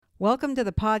Welcome to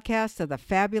the podcast of the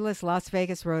fabulous Las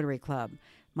Vegas Rotary Club.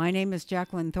 My name is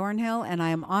Jacqueline Thornhill, and I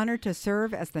am honored to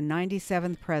serve as the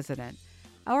 97th president.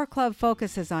 Our club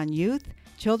focuses on youth,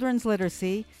 children's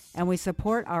literacy, and we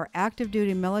support our active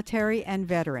duty military and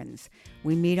veterans.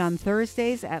 We meet on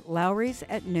Thursdays at Lowry's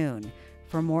at noon.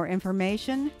 For more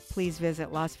information, please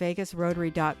visit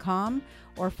lasvegasrotary.com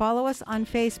or follow us on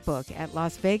Facebook at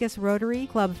Las Vegas Rotary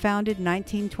Club, founded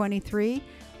 1923,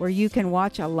 where you can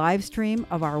watch a live stream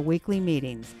of our weekly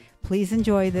meetings. Please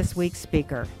enjoy this week's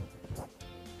speaker.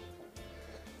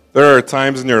 There are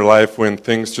times in your life when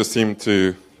things just seem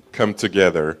to come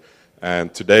together,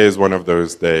 and today is one of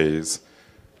those days.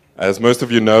 As most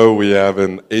of you know, we have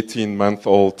an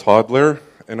 18-month-old toddler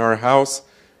in our house,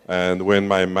 and when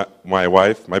my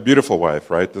wife, my beautiful wife,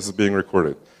 right? This is being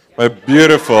recorded. My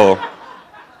beautiful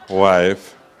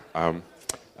wife and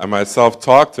myself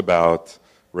talked about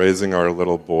raising our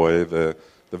little boy, the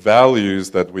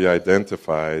values that we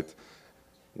identified.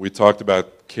 We talked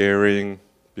about caring,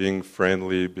 being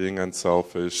friendly, being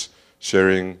unselfish,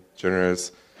 sharing,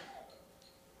 generous.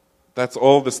 That's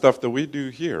all the stuff that we do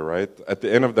here, right? At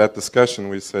the end of that discussion,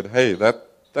 we said, hey,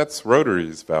 that's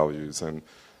Rotary's values, and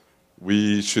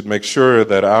we should make sure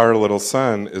that our little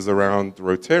son is around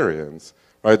Rotarians,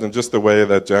 right? And just the way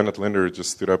that Janet Linder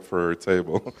just stood up for her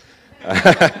table.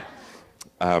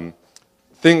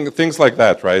 Things like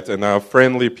that, right? And how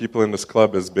friendly people in this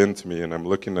club has been to me, and I'm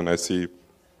looking and I see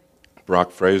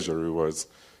Brock Fraser, who was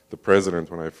the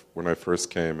president when I first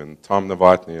came, and Tom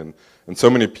Novotny, and so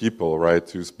many people, right,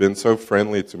 who's been so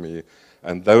friendly to me.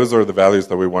 And those are the values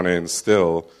that we want to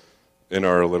instill in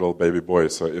our little baby boy.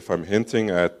 So if I'm hinting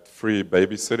at free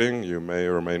babysitting, you may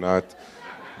or may not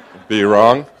be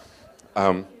wrong.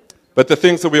 But the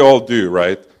things that we all do,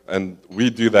 right, and we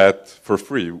do that for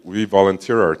free. We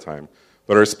volunteer our time.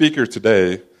 But our speaker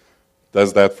today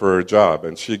does that for her job,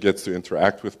 and she gets to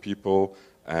interact with people,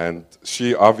 and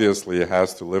she obviously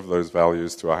has to live those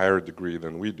values to a higher degree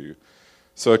than we do.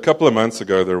 So a couple of months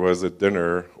ago, there was a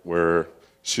dinner where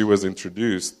she was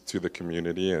introduced to the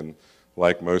community, and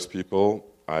like most people,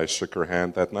 I shook her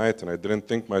hand that night, and I didn't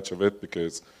think much of it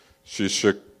because she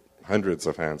shook hundreds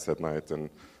of hands that night, and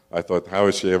I thought, how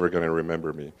is she ever going to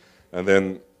remember me? And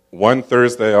then one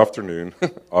Thursday afternoon,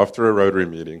 after a Rotary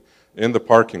meeting, in the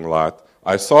parking lot,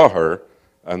 I saw her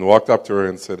and walked up to her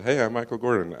and said, hey, I'm Michael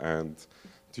Gordon, and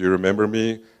do you remember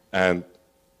me? And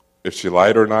if she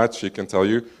lied or not, she can tell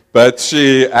you. But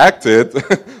she acted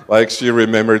like she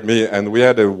remembered me, and we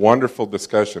had a wonderful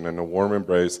discussion and a warm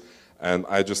embrace, and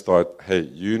I just thought, hey,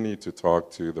 you need to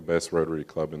talk to the best Rotary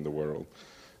Club in the world.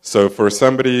 So for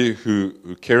somebody who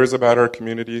cares about our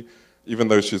community, even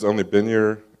though she's only been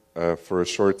here for a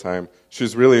short time,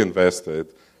 she's really invested.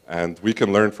 And we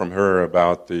can learn from her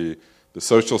about the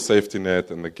social safety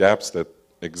net and the gaps that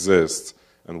exist,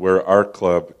 and where our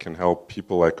club can help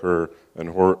people like her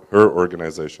and her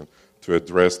organization to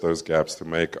address those gaps to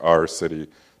make our city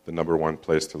the #1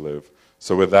 place to live.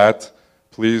 So with that,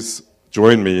 please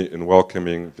join me in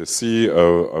welcoming the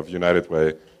CEO of United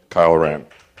Way, Kyle Rahn.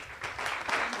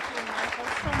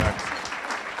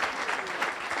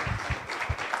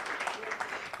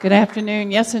 Good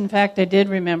afternoon. Yes, in fact, I did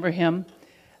remember him.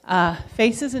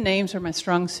 Faces and names are my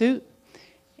strong suit,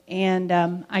 and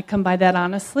I come by that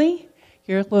honestly.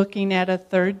 You're looking at a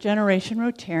third-generation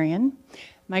Rotarian.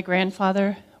 My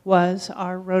grandfather was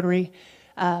our Rotary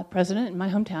president in my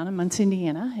hometown in Muncie,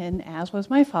 Indiana, and as was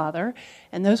my father.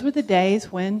 And those were the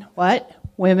days when,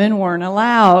 women weren't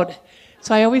allowed.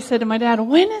 So I always said to my dad,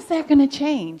 when is that going to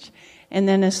change? And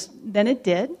then it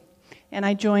did. And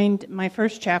I joined my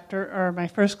first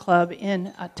club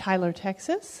in Tyler,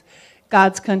 Texas.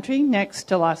 God's country, next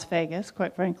to Las Vegas,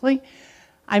 quite frankly.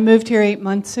 I moved here 8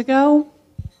 months ago.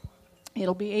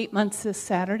 It'll be 8 months this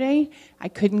Saturday. I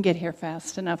couldn't get here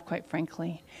fast enough, quite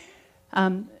frankly.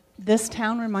 This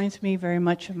town reminds me very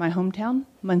much of my hometown,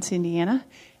 Muncie, Indiana.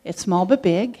 It's small but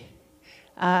big.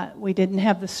 We didn't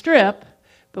have the Strip,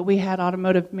 but we had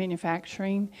automotive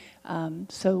manufacturing.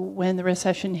 So when the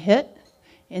recession hit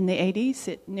in the 80s,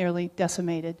 it nearly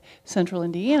decimated central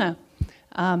Indiana.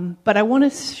 But I want to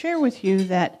share with you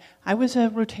that I was a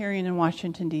Rotarian in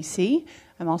Washington, D.C.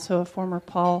 I'm also a former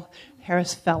Paul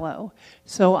Harris Fellow.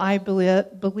 So I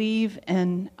believe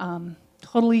and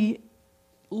totally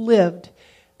lived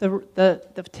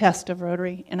the test of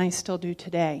Rotary, and I still do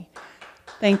today.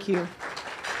 Thank you.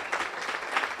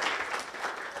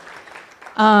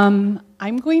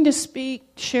 I'm going to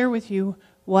share with you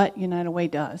what United Way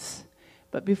does.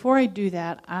 But before I do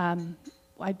that,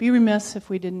 I'd be remiss if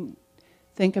we didn't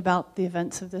think about the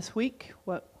events of this week,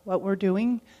 what we're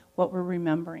doing, what we're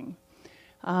remembering.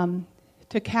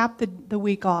 to cap the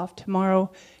week off,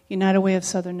 tomorrow, United Way of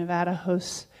Southern Nevada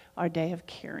hosts our Day of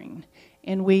Caring.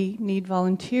 And we need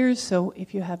volunteers, so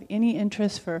if you have any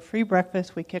interest for a free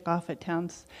breakfast, we kick off at Town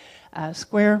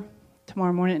Square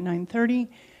tomorrow morning at 9:30.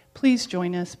 Please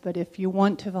join us, but if you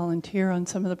want to volunteer on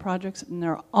some of the projects, and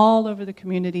they're all over the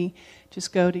community,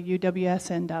 just go to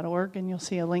uwsn.org and you'll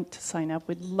see a link to sign up.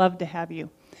 We'd love to have you.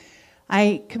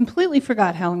 I completely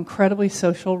forgot how incredibly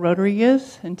social Rotary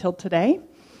is until today.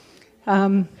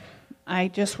 I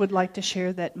just would like to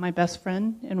share that my best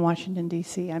friend in Washington,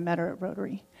 D.C., I met her at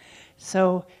Rotary.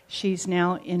 So she's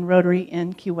now in Rotary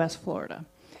in Key West, Florida,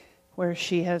 where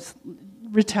she has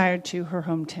retired to her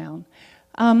hometown.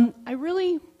 I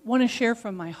really want to share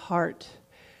from my heart.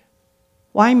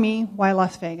 Why me? Why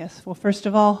Las Vegas? Well, first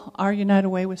of all, our United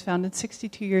Way was founded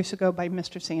 62 years ago by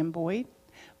Mr. Sam Boyd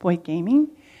Gaming,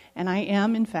 and I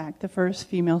am, in fact, the first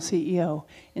female CEO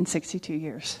in 62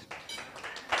 years.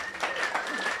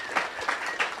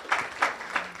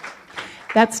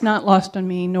 That's not lost on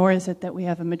me, nor is it that we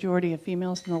have a majority of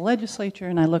females in the legislature,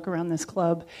 and I look around this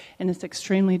club, and it's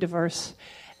extremely diverse,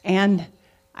 and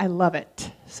I love it.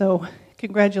 So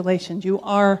congratulations. You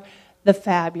are the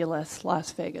fabulous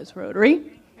Las Vegas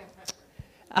Rotary.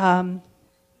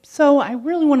 So I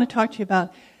really want to talk to you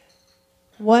about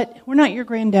we're not your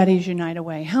granddaddy's United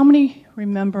Way. How many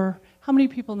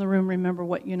people in the room remember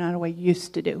what United Way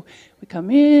used to do? We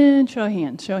come in, show of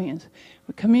hands.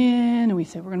 We come in and we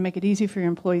say, we're going to make it easy for your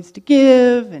employees to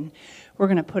give, and we're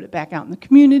going to put it back out in the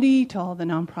community to all the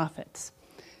nonprofits.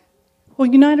 Well,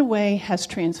 United Way has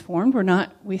transformed. We're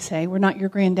not your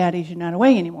granddaddy's United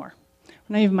Way anymore.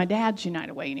 We're not even my dad's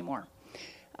United Way anymore.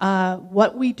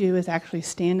 What we do is actually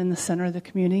stand in the center of the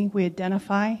community. We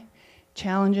identify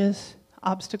challenges,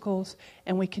 obstacles,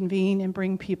 and we convene and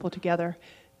bring people together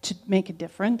to make a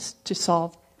difference, to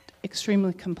solve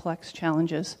extremely complex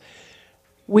challenges.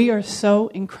 We are so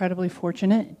incredibly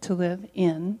fortunate to live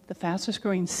in the fastest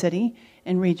growing city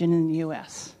and region in the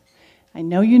U.S. I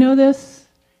know you know this.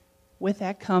 With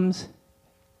that comes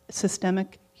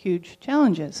systemic, huge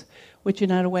challenges, which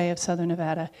United Way of Southern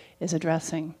Nevada is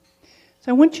addressing.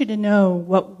 So I want you to know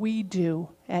what we do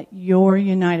at your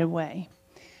United Way.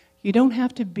 You don't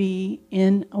have to be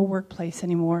in a workplace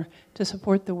anymore to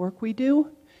support the work we do.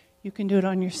 You can do it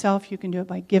on yourself. You can do it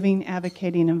by giving,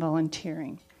 advocating, and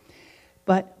volunteering.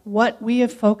 But what we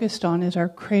have focused on is our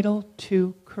cradle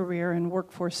to career and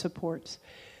workforce supports,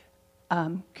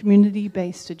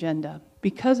 community-based agenda.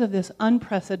 Because of this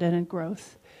unprecedented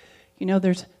growth,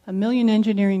 there's 1 million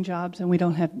engineering jobs and we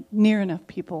don't have near enough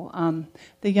people.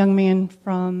 The young man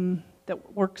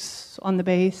that works on the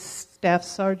base, staff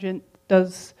sergeant,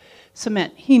 does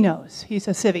cement. He knows. He's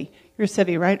a civvy. You're a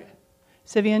civvy, right?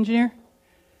 Civvy engineer?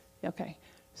 Okay.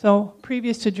 So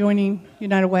previous to joining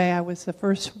United Way, I was the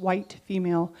first white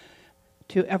female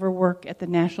to ever work at the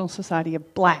National Society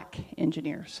of Black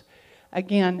Engineers.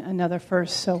 Again, another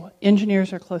first. So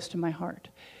engineers are close to my heart.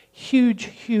 Huge,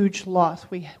 huge loss.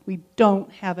 We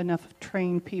don't have enough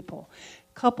trained people.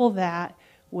 Couple that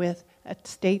with a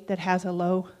state that has a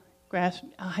low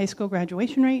high school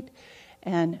graduation rate,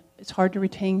 and it's hard to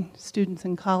retain students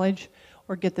in college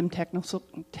or get them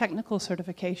technical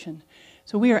certification.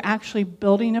 So we are actually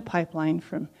building a pipeline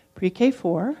from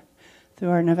pre-K4 through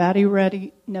our Nevada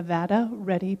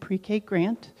Ready Pre-K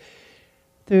grant,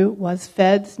 through was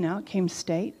feds, now it came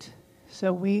state.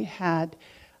 So we had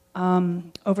over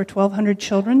 1,200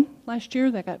 children last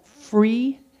year that got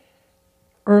free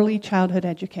early childhood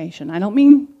education. I don't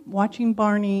mean watching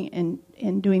Barney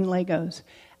and doing Legos.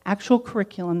 Actual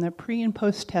curriculum, they're pre and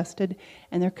post tested,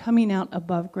 and they're coming out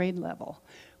above grade level.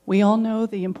 We all know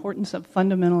the importance of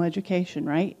fundamental education,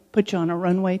 right? Put you on a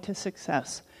runway to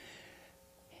success.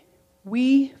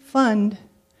 We fund,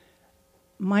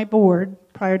 my board,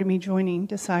 prior to me joining,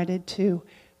 decided to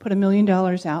put $1 million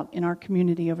out in our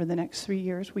community over the next 3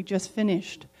 years. We just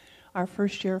finished our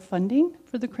first year of funding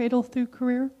for the Cradle Through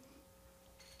Career.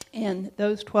 And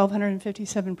those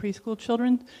 1,257 preschool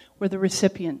children were the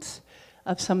recipients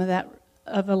of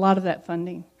a lot of that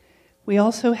funding. We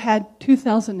also had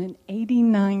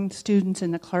 2,089 students in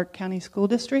the Clark County School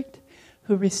District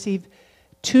who received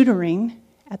tutoring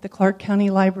at the Clark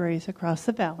County libraries across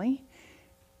the valley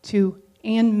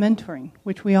and mentoring,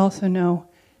 which we also know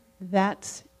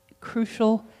that's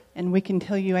crucial, and I can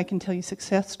tell you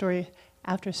success story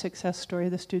after success story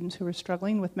of the students who were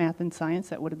struggling with math and science.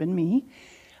 That would have been me.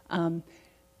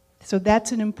 So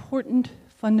that's an important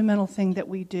fundamental thing that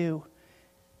we do.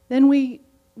 Then we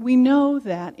know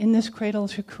that in this cradle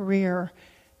to career,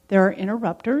 there are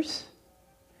interrupters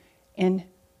and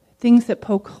things that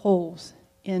poke holes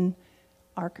in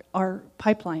our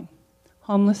pipeline.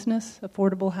 homelessness,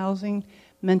 affordable housing,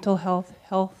 mental health,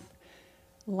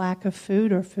 lack of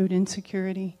food or food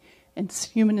insecurity, and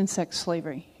human and sex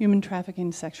slavery, human trafficking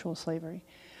and sexual slavery.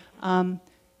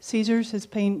 Caesars is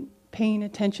paying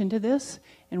attention to this,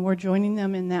 and we're joining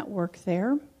them in that work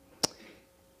there.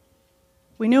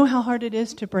 We know how hard it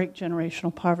is to break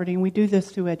generational poverty, and we do this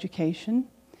through education.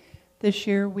 This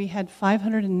year, we had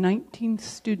 519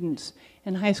 students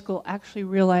in high school actually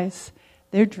realize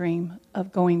their dream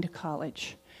of going to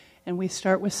college. And we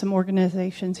start with some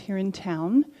organizations here in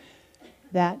town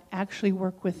that actually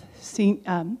work with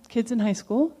kids in high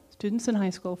school, students in high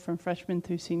school from freshman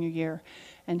through senior year,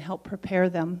 and help prepare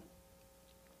them.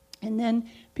 And then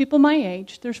people my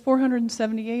age, there's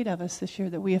 478 of us this year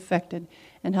that we affected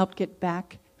and helped get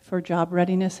back for job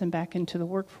readiness and back into the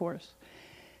workforce.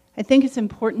 I think it's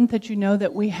important that you know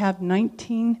that we have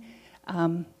 19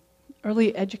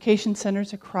 early education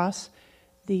centers across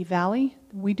the valley.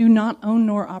 We do not own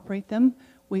nor operate them.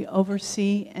 We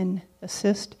oversee and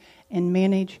assist and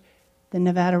manage the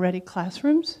Nevada Ready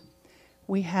classrooms.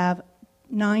 We have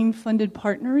 9 funded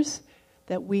partners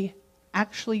that we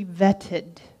actually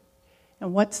vetted.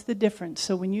 And what's the difference?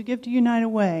 So when you give to United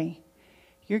Way,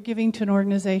 you're giving to an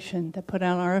organization that put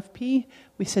out an RFP.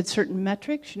 We said certain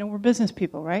metrics. You know, we're business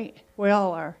people, right? We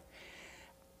all are.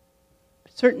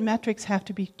 Certain metrics have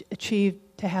to be achieved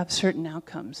to have certain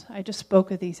outcomes. I just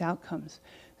spoke of these outcomes.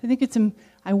 I think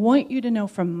I want you to know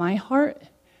from my heart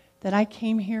that I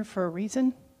came here for a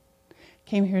reason.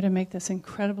 Came here to make this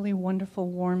incredibly wonderful,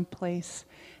 warm place.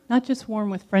 Not just warm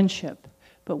with friendship,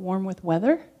 but warm with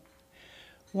weather.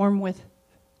 Warm with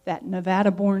that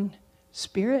Nevada-born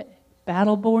spirit,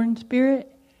 battle-born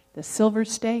spirit, the Silver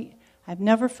State. I've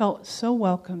never felt so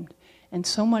welcomed and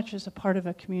so much as a part of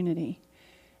a community.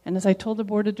 And as I told the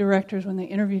board of directors when they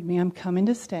interviewed me, I'm coming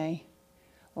to stay.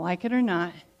 Like it or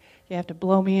not, you have to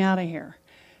blow me out of here.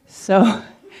 So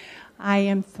I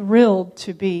am thrilled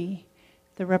to be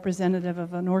the representative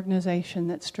of an organization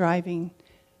that's striving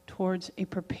towards a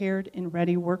prepared and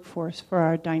ready workforce for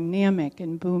our dynamic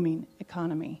and booming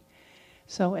economy.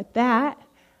 So at that,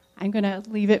 I'm going to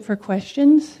leave it for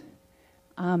questions.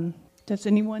 Does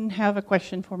anyone have a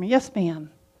question for me? Yes,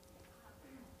 ma'am.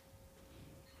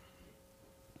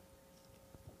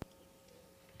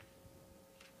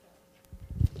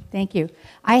 Thank you.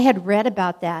 I had read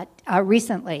about that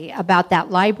recently, about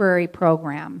that library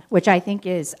program, which I think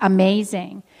is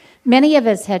amazing. Many of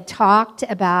us had talked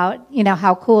about,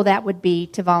 how cool that would be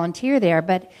to volunteer there,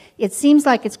 but it seems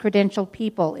like it's credentialed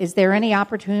people. Is there any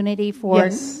opportunity for?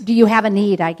 Yes. Do you have a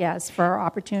need, I guess, for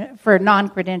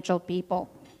non-credentialed people?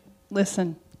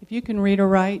 Listen, if you can read or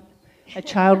write, a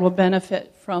child will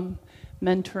benefit from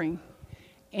mentoring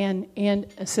and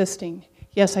assisting.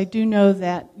 Yes, I do know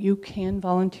that you can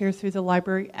volunteer through the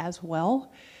library as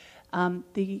well.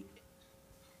 The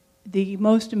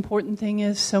most important thing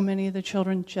is so many of the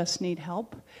children just need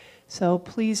help. So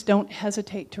please don't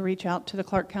hesitate to reach out to the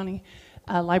Clark County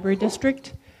Library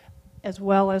District, as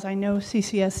well as I know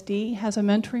CCSD has a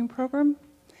mentoring program.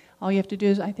 All you have to do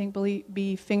is, I think,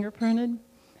 be fingerprinted,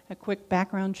 a quick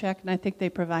background check, and I think they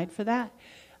provide for that.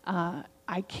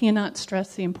 I cannot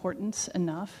stress the importance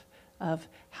enough of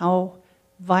how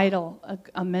vital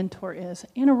a mentor is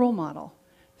and a role model.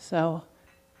 So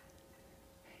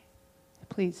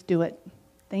please do it.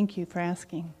 Thank you for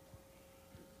asking.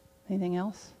 Anything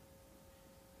else?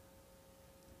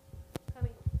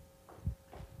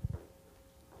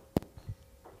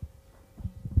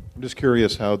 I'm just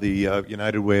curious how the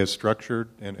United Way is structured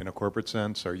in a corporate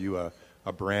sense. Are you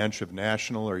a branch of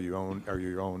National? Are you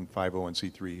your own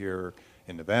 501c3 here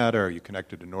in Nevada? Are you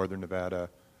connected to Northern Nevada?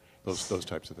 Those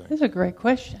types of things. That's a great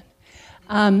question.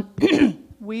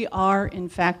 We are, in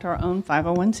fact, our own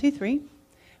 501c3.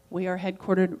 We are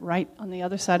headquartered right on the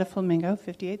other side of Flamingo,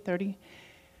 5830.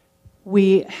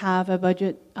 We have a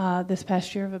budget this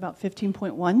past year of about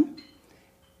 15.1.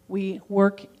 We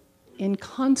work in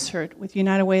concert with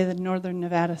United Way of the Northern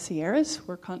Nevada Sierras.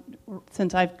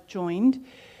 Since I've joined,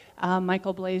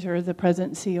 Michael Blazer, the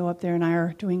president and CEO up there, and I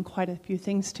are doing quite a few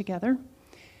things together.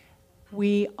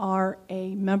 We are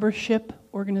a membership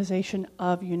organization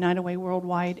of United Way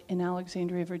Worldwide in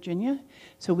Alexandria, Virginia.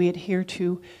 So we adhere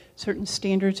to certain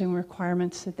standards and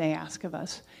requirements that they ask of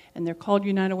us. And they're called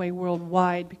United Way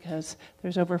Worldwide because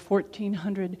there's over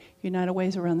 1,400 United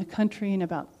Ways around the country and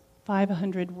about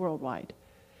 500 worldwide.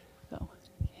 So,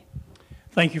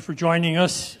 thank you for joining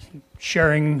us,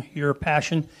 sharing your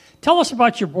passion. Tell us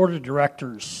about your board of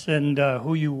directors and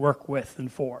who you work with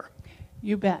and for.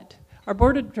 You bet. Our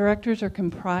board of directors are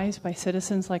comprised by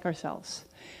citizens like ourselves.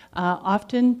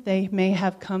 Often they may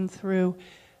have come through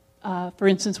For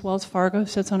instance, Wells Fargo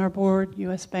sits on our board,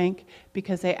 U.S. Bank,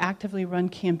 because they actively run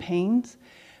campaigns.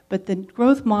 But the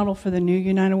growth model for the new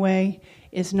United Way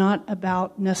is not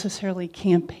about necessarily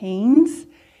campaigns.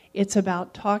 It's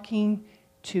about talking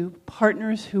to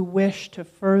partners who wish to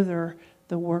further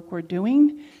the work we're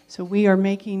doing. So we are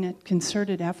making a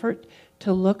concerted effort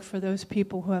to look for those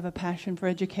people who have a passion for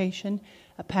education,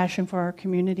 a passion for our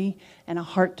community, and a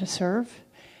heart to serve.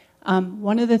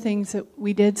 One of the things that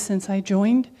we did since I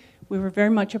joined, we were very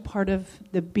much a part of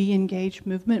the Be Engaged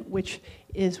movement, which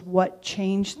is what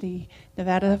changed the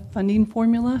Nevada funding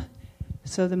formula.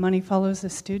 So the money follows the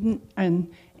student, and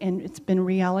it's been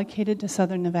reallocated to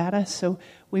Southern Nevada. So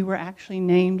we were actually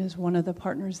named as one of the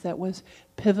partners that was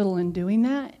pivotal in doing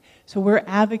that. So we're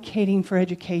advocating for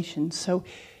education. So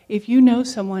if you know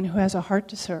someone who has a heart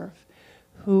to serve,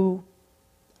 who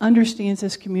understands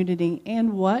this community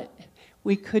and what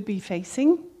we could be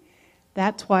facing,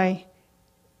 that's why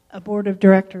a board of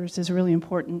directors is really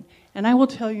important. And I will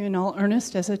tell you in all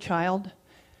earnest, as a child,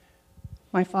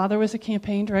 my father was a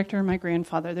campaign director and my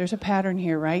grandfather. There's a pattern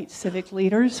here, right? Civic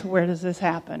leaders, where does this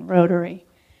happen? Rotary.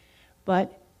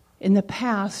 But in the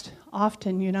past,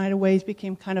 often United Ways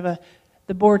became kind of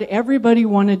the board everybody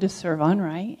wanted to serve on,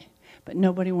 right? But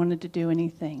nobody wanted to do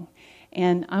anything.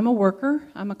 And I'm a worker,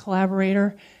 I'm a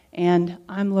collaborator, and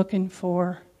I'm looking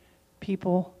for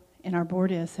people, and our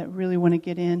board is, that really want to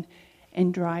get in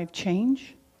and drive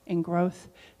change and growth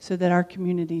so that our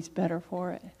community's better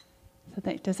for it. So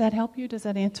does that help you? Does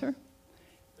that answer?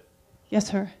 Yes,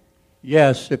 sir.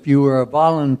 Yes, if you were a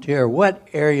volunteer, what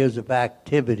areas of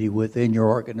activity within your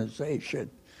organization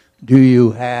do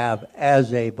you have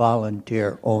as a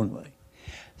volunteer only?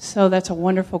 So that's a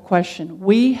wonderful question.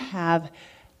 We have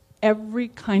every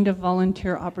kind of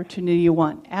volunteer opportunity you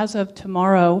want. As of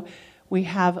tomorrow, we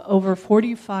have over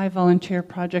 45 volunteer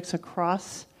projects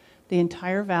across the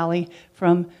entire valley,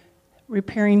 from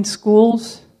repairing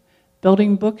schools,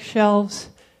 building bookshelves,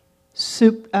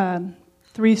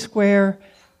 Three Square,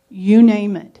 you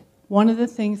name it. One of the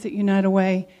things that United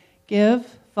Way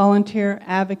give, volunteer,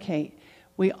 advocate.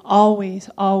 We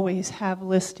always have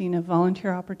listing of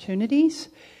volunteer opportunities.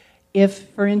 If,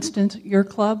 for instance, your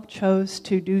club chose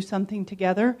to do something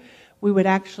together, we would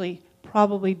actually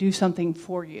probably do something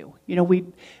for you. You know,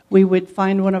 we would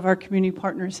find one of our community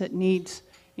partners that needs,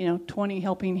 20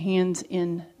 helping hands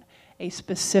in a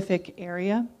specific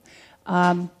area.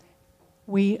 I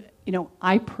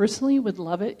personally would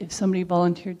love it if somebody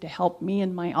volunteered to help me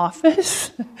in my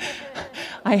office.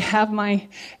 I have my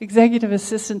executive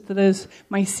assistant that is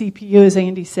my CPU, as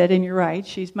Andy said, and you're right,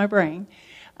 she's my brain.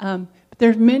 But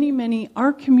there's many,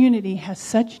 our community has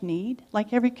such need,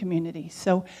 like every community.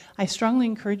 So I strongly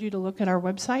encourage you to look at our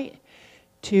website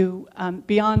to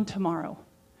Beyond Tomorrow.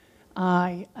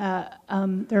 There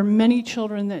are many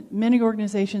children many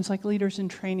organizations like Leaders in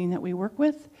Training that we work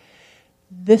with.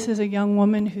 This is a young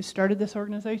woman who started this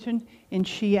organization, and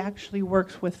she actually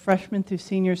works with freshmen through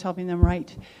seniors, helping them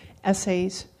write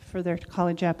essays for their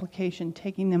college application,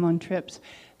 taking them on trips.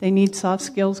 They need soft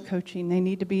skills coaching. They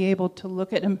need to be able to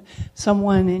look at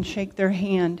someone and shake their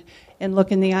hand and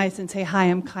look in the eyes and say, "Hi,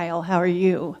 I'm Kyle, how are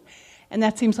you?" And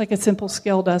that seems like a simple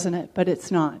skill, doesn't it? But it's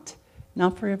not.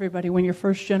 Not for everybody. When you're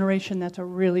first generation, that's a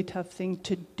really tough thing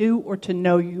to do, or to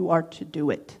know you are to do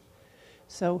it.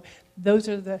 So those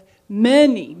are the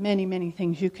many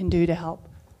things you can do to help.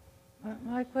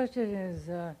 My question is,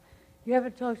 you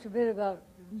haven't talked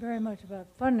very much about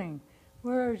funding.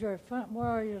 Where are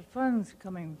your funds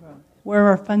coming from? Where are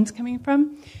our funds coming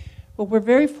from? Well, we're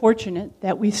very fortunate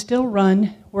that we still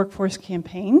run workforce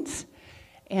campaigns,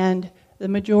 and the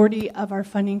majority of our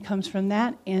funding comes from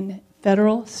that in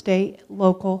federal, state,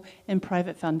 local, and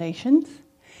private foundations.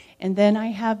 And then I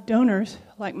have donors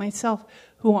like myself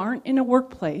who aren't in a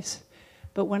workplace,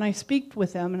 but when I speak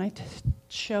with them and I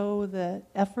show the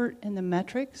effort and the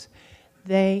metrics,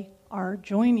 they are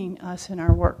joining us in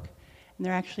our work. And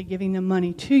they're actually giving the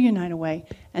money to United Way,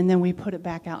 and then we put it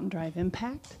back out and drive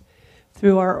impact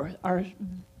through our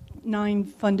 9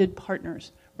 funded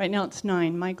partners. Right now it's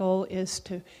 9. My goal is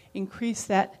to increase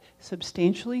that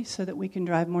substantially so that we can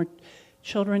drive more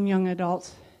children, young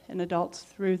adults, and adults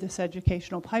through this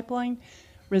educational pipeline,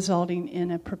 resulting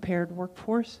in a prepared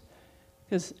workforce.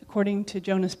 Because according to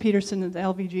Jonas Peterson at the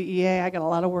LVGEA, I got a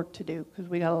lot of work to do, because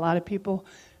we got a lot of people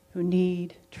who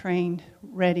need trained,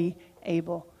 ready,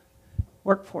 able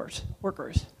workers.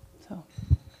 So,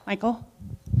 Michael?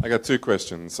 I got 2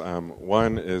 questions.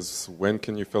 One is, when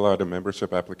can you fill out a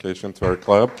membership application to our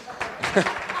club?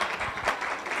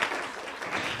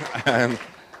 And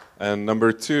And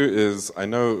number two is, I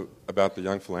know about the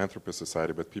Young Philanthropist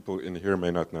Society, but people in here may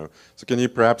not know. So can you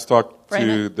perhaps talk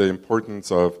to the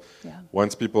importance of,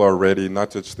 once people are ready,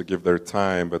 not just to give their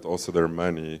time, but also their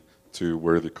money to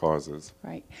worthy causes?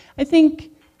 Right. I think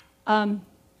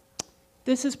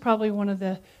this is probably one of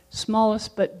the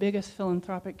smallest but biggest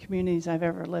philanthropic communities I've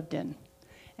ever lived in.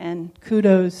 And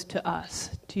kudos to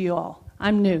us, to you all.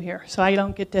 I'm new here, so I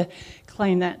don't get to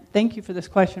claim that. Thank you for this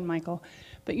question, Michael.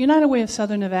 But United Way of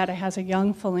Southern Nevada has a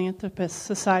Young Philanthropist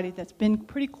Society that's been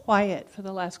pretty quiet for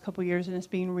the last couple years, and it's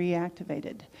being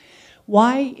reactivated.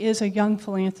 Why is a Young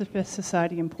Philanthropist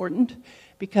Society important?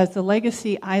 Because the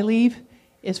legacy I leave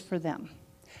is for them.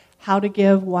 How to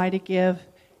give, why to give,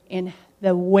 and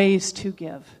the ways to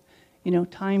give. You know,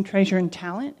 time, treasure, and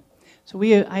talent. So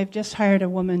I've just hired a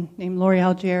woman named Lori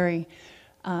Algeri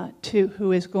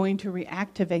who is going to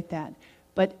reactivate that.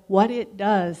 But what it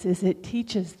does is it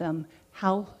teaches them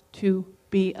how to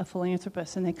be a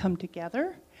philanthropist, and they come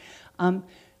together.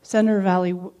 Senator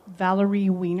Valerie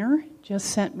Weiner just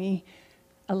sent me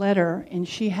a letter, and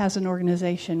she has an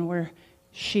organization where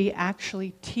she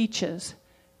actually teaches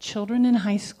children in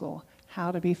high school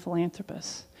how to be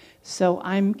philanthropists. So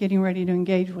I'm getting ready to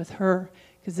engage with her,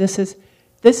 because this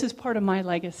is part of my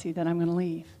legacy that I'm going to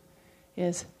leave,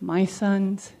 is my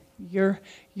sons, your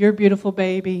beautiful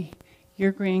baby,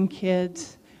 your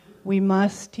grandkids. We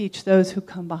must teach those who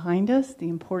come behind us the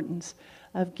importance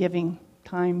of giving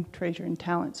time, treasure, and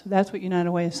talent. So that's what United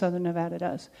Way of Southern Nevada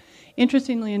does.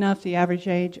 Interestingly enough, the average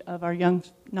age of our young,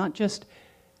 not just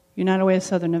United Way of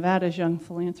Southern Nevada's Young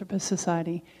Philanthropist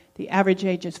Society, the average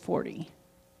age is 40.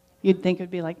 You'd think it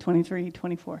would be like 23,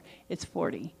 24. It's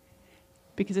 40.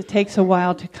 Because it takes a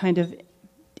while to kind of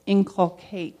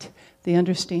inculcate the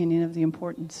understanding of the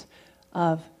importance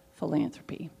of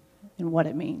philanthropy and what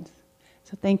it means.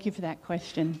 So thank you for that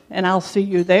question, and I'll see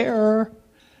you there.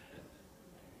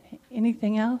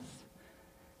 Anything else?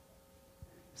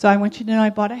 So I want you to know I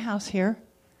bought a house here,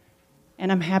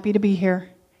 and I'm happy to be here,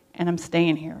 and I'm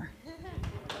staying here.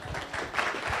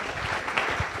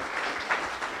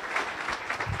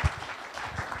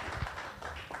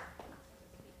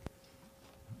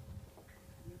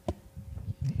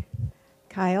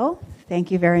 Kyle, thank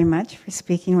you very much for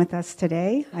speaking with us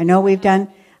today. I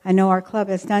know our club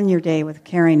has done your day with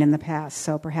caring in the past,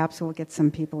 so perhaps we'll get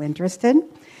some people interested.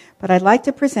 But I'd like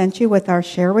to present you with our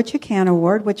Share What You Can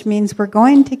award, which means we're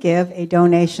going to give a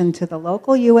donation to the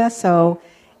local USO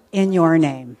in your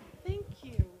name. Thank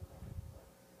you.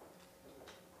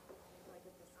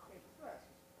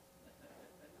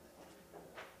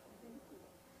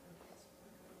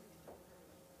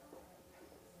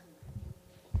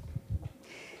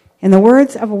 In the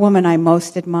words of a woman I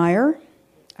most admire,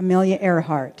 Amelia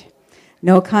Earhart,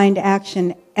 no kind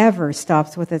action ever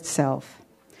stops with itself.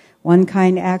 One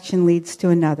kind action leads to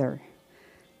another.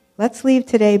 Let's leave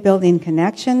today building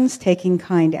connections, taking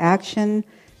kind action,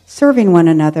 serving one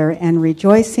another, and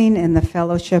rejoicing in the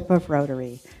fellowship of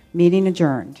Rotary. Meeting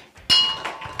adjourned.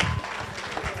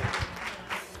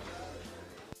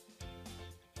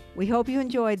 We hope you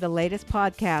enjoyed the latest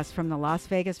podcast from the Las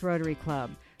Vegas Rotary Club.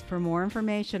 For more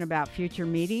information about future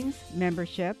meetings,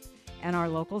 membership, and our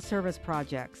local service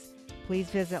projects, please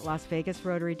visit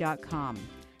lasvegasrotary.com.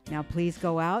 Now please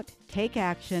go out, take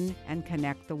action, and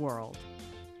connect the world.